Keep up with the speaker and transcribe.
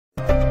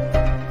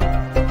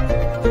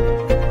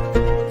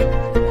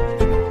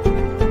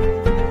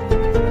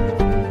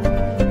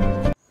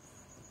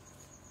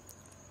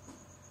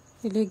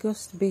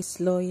Lagos-based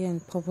lawyer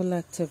and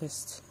popular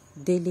activist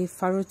Dele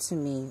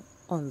Farotimi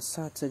on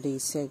Saturday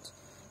said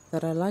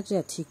that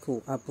Alhaji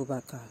Atiku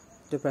Abubakar,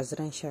 the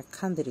presidential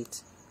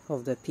candidate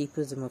of the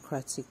People's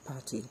Democratic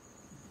Party,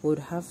 would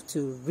have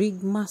to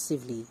rig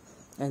massively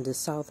in the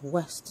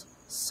southwest,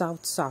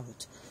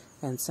 south-south,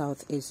 and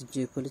southeast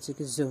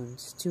geopolitical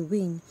zones to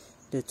win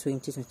the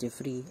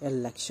 2023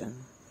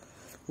 election.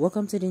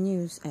 Welcome to the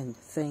news and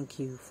thank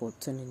you for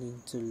tuning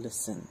in to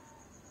listen.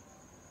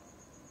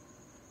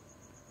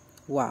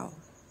 Wow.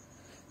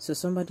 So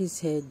somebody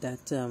said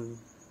that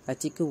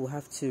Atiku will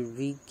have to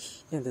rig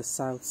in the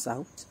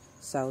south-south,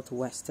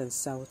 southwest, and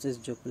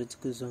southeast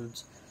geopolitical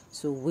zones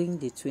to win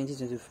the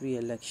 2023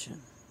 election.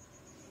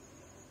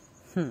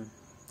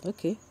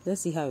 Okay,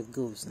 let's see how it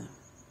goes now.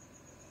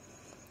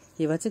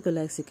 If Atiku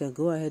likes, he can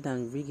go ahead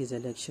and rig his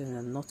election,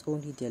 and not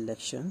only the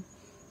election,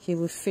 he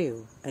will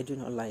fail. I do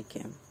not like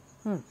him.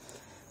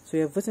 So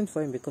you're voting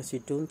for him because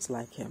you don't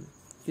like him.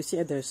 You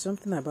see, there's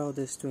something about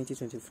this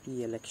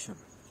 2023 election.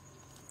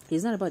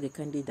 It's not about the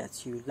candidate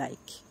that you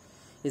like.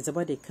 It's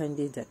about the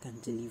candidate that can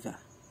deliver.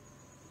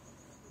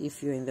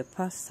 If you in the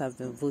past have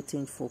been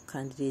voting for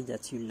candidates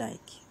that you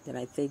like, then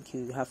I think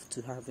you have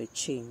to have a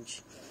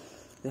change.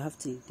 You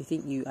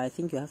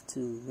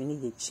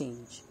need a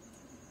change.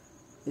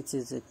 It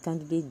is a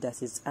candidate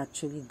that is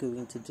actually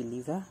going to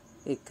deliver,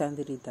 a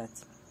candidate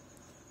that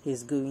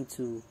is going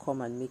to come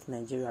and make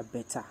Nigeria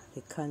better,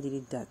 a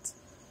candidate that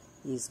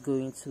is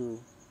going to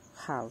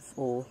have,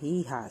 or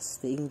he has,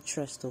 the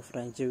interest of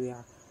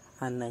Nigeria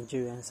and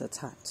Nigerians at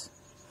heart.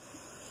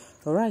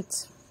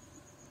 Alright.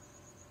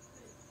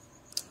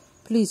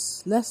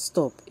 Please, let's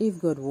stop. If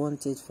God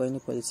wanted for any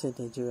politician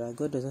in Nigeria,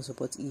 God doesn't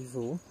support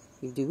evil.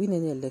 If they win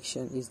any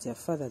election, it's their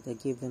father that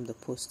gave them the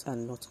post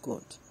and not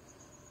God.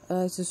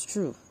 It is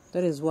true.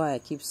 That is why I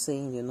keep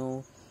saying,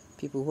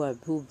 people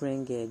who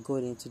bring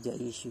God into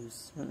their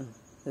issues.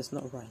 That's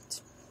not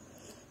right.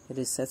 It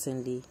is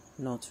certainly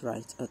not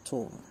right at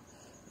all.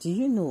 Do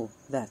you know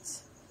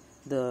that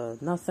the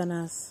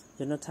Northerners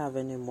do not have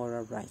any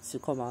moral right to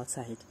come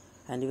outside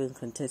and even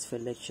contest for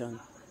election,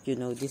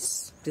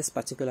 this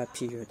particular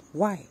period?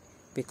 Why?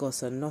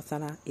 Because a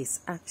Northerner is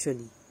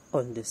actually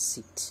on the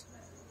seat.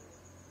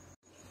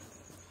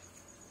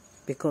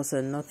 Because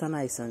a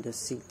Northerner is on the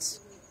seat.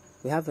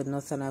 We have a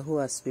Northerner who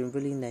has been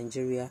ruling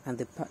Nigeria, and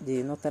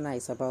the Northerner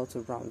is about to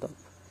round up.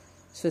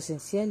 So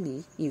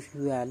sincerely, if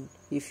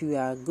you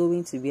are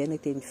going to be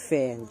anything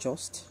fair and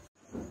just,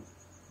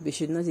 we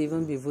should not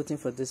even be voting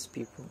for these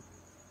people.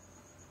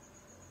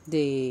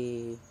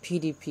 The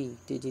PDP,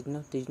 they did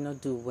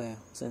not do well,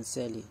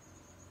 sincerely.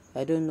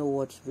 I don't know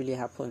what really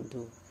happened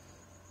though.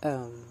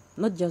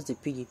 Not just the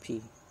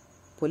PDP,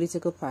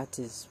 political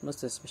parties,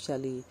 most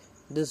especially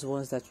those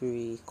ones that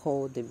we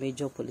call the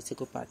major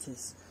political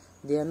parties,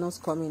 they are not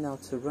coming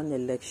out to run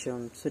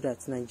election so that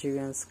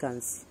Nigerians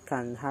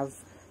can have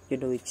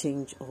a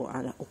change or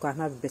can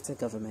have better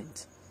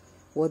government.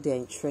 What they are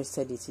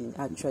interested in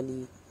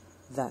actually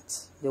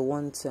that they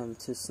want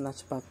to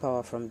snatch back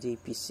power from the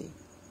APC.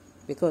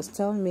 Because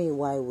tell me,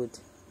 why would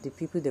the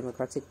People's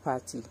Democratic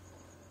Party,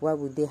 why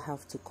would they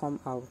have to come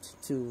out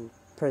to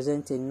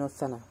present a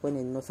Northerner when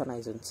a Northerner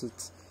is on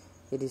seat?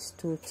 It is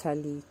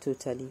totally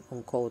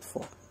uncalled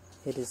for.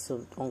 It is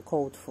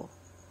uncalled for.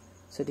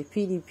 So the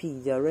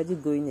PDP, they're already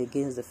going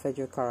against the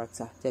federal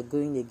character. They're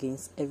going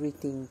against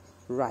everything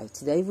right.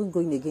 They're even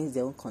going against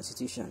their own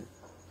constitution.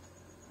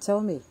 Tell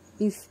me,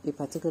 if a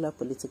particular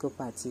political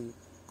party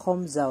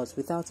comes out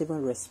without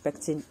even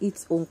respecting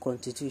its own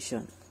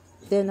constitution,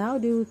 then how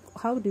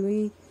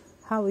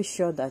are we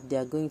sure that they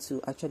are going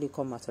to actually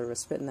come out and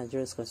respect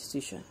Nigeria's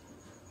constitution?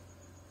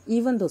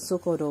 Even the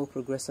so-called All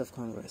Progressive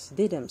Congress,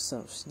 they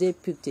themselves, they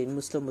picked a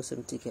Muslim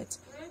ticket.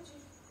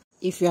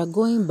 If you are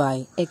going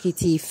by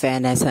equity,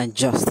 fairness, and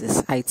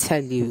justice, I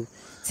tell you,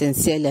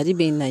 sincerely, I did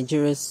be in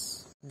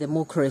Nigeria's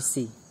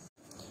democracy.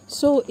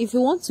 So if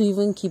you want to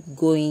even keep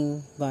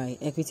going by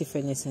equity,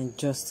 fairness, and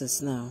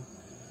justice now,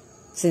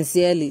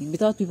 sincerely,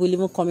 without people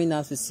even coming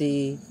out to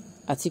say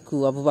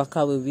Atiku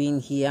Abubakar will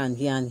win here and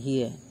here and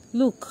here.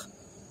 Look,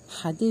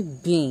 had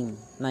it been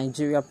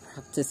Nigeria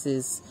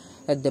practices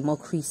a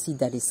democracy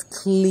that is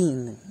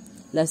clean,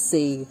 let's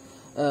say,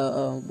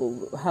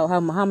 how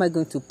am I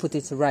going to put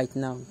it right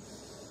now?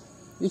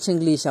 Which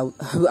English I'll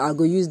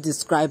go use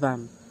describe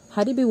them.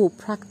 Had it been will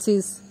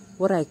practice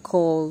what I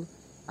call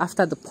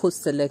after the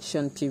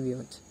post-election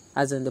period,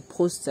 as in the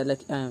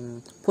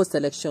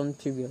post-election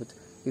period,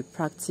 we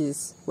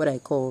practice what I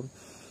call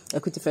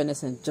equity,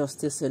 fairness, and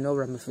justice in all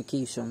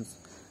ramifications.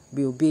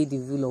 We obey the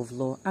rule of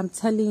law. I'm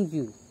telling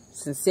you,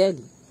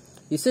 sincerely,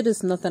 you see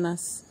these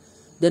Northerners,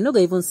 they're not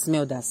going to even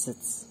smell that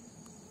seats.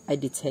 I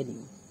did tell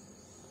you.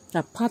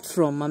 Apart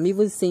from, I'm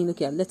even saying,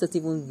 okay, let us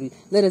even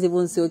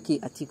say, okay,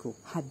 Atiku,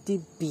 had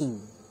it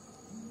been.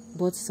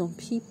 But some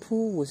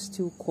people will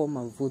still come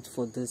and vote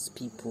for these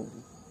people.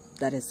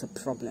 That is a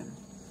problem.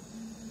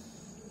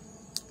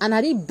 And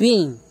had it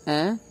been,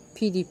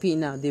 PDP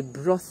now, they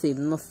brought a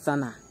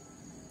Northerner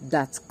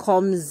that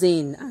comes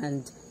in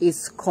and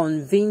is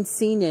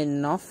convincing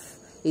enough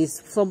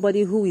is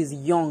somebody who is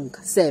young,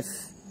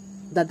 safe,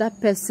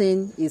 that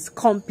person is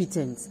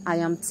competent. I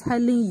am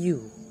telling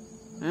you.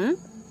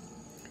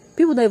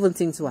 People don't even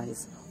think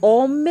twice.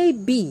 Or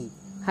maybe,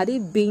 had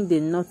it been the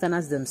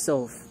Northerners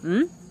themselves,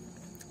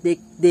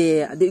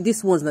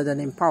 this was not an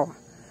empower,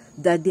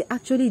 that they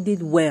actually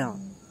did well.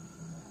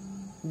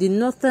 The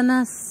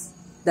Northerners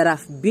that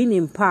have been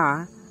in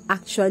power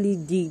actually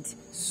did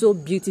so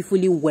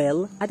beautifully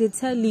well. I they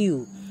tell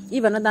you,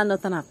 if another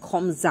Northerner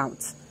comes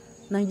out,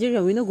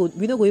 Nigeria, we no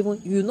go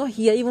even, you not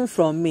hear even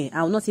from me.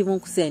 I will not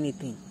even say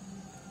anything.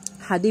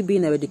 Had it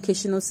been an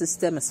educational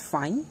system, it's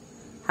fine.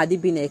 Had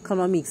it been an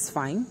economy, it's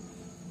fine.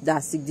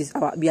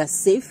 We are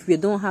safe. We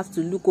don't have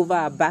to look over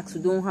our backs.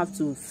 We don't have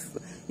to,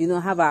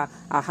 have our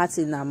hearts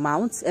in our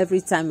mouths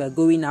every time we're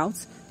going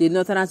out. The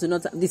Northerners do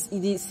not.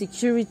 The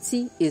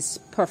security is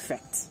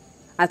perfect.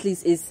 At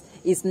least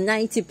it's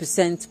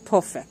 90%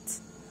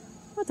 perfect.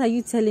 What are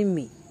you telling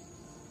me?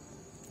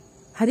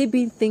 Had it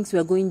been things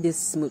were going this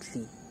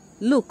smoothly?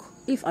 Look,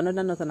 if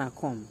another Northerner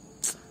come,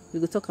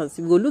 we go talk and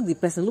see. We go look the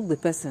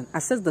person,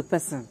 assess the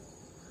person,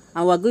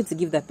 and we're going to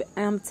give that.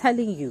 I am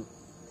telling you.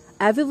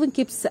 I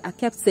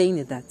kept saying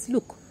it that,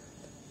 look,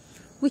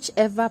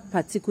 whichever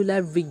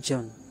particular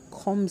region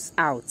comes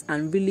out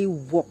and really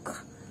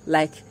walk,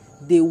 like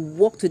they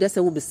walk to that,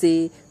 will be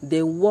say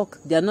they walk,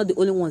 they are not the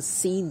only ones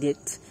seeing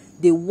it.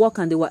 They walk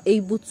and they were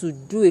able to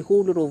do a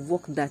whole lot of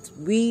work that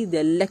we,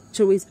 the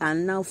lecturers, are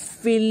now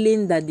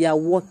feeling that they are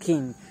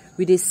working.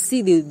 We they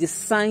see the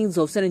signs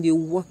of saying they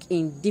work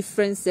in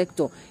different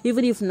sectors,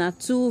 even if not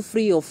 2,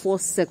 3, or 4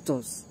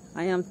 sectors.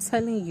 I am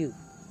telling you,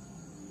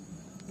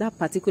 that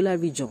particular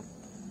region,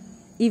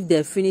 if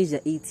they finish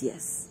the 8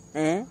 years,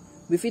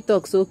 if it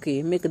talks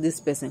okay, make this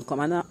person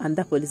come and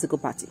that political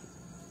party.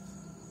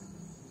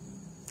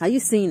 Are you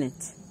seeing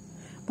it?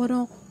 But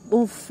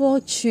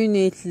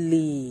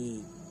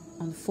unfortunately,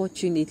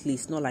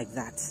 it's not like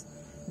that.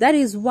 That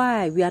is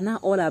why we are now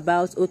all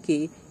about,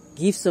 okay,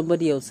 give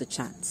somebody else a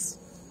chance.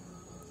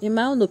 In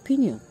my own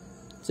opinion,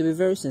 to be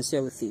very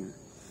sincere with you,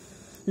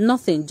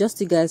 nothing, just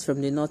you guys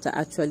from the north are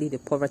actually the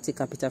poverty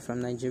capital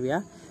from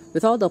Nigeria.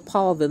 With all the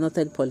power of the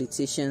northern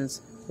politicians,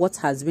 what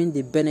has been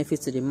the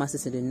benefit to the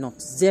masses in the north?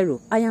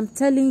 Zero. I am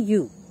telling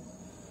you.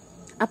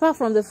 Apart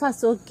from the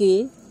fact,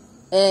 okay,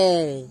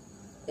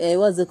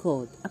 what's it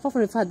called? Apart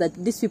from the fact that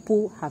these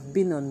people have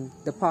been on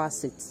the power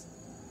seats,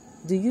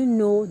 do you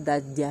know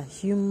that their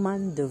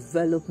human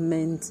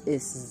development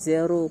is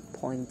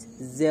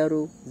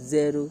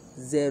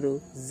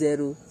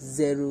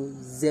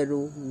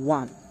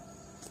 0.0000001?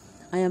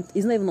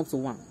 It's not even up to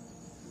 1.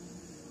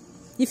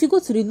 If you go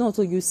to the north,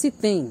 you see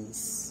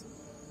things.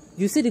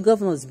 You see the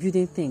governors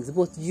building things,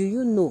 but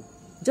you know,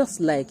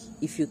 just like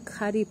if you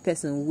carry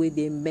person where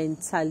they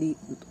mentally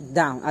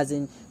down, as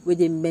in where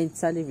they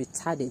mentally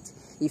retarded,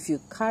 if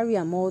you carry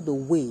them all the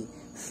way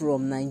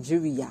from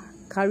Nigeria,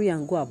 carry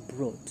and go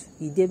abroad,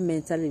 if they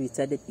mentally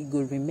retarded, it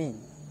will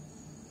remain.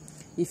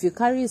 If you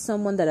carry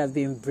someone that have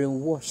been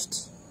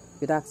brainwashed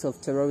with acts of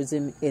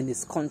terrorism in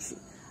his country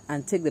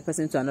and take the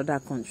person to another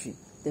country,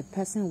 the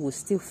person will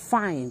still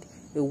find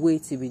a way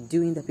to be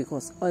doing that,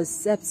 because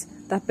except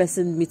that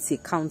person meets a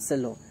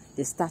counselor,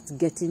 they start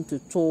getting to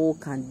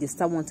talk and they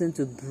start wanting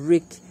to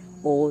break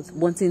or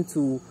wanting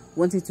to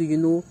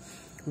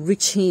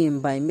reach him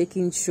by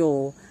making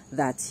sure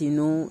that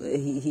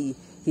he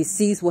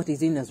sees what he's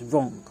doing as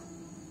wrong.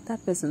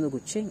 That person will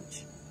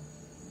change.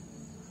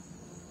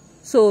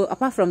 So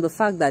apart from the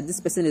fact that this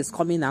person is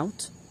coming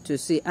out to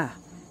say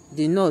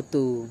they are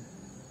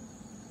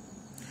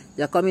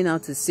coming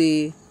out to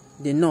say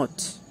they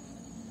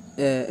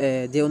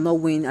will not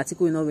win,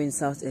 Atiku will not win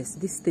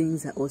South-East. These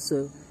things are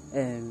also,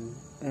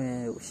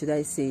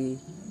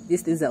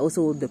 these things are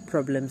also the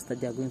problems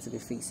that they are going to be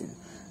facing.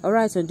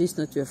 Alright, on this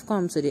note, we have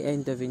come to the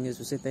end of the news.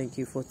 We say thank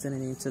you for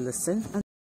tuning in to listen. And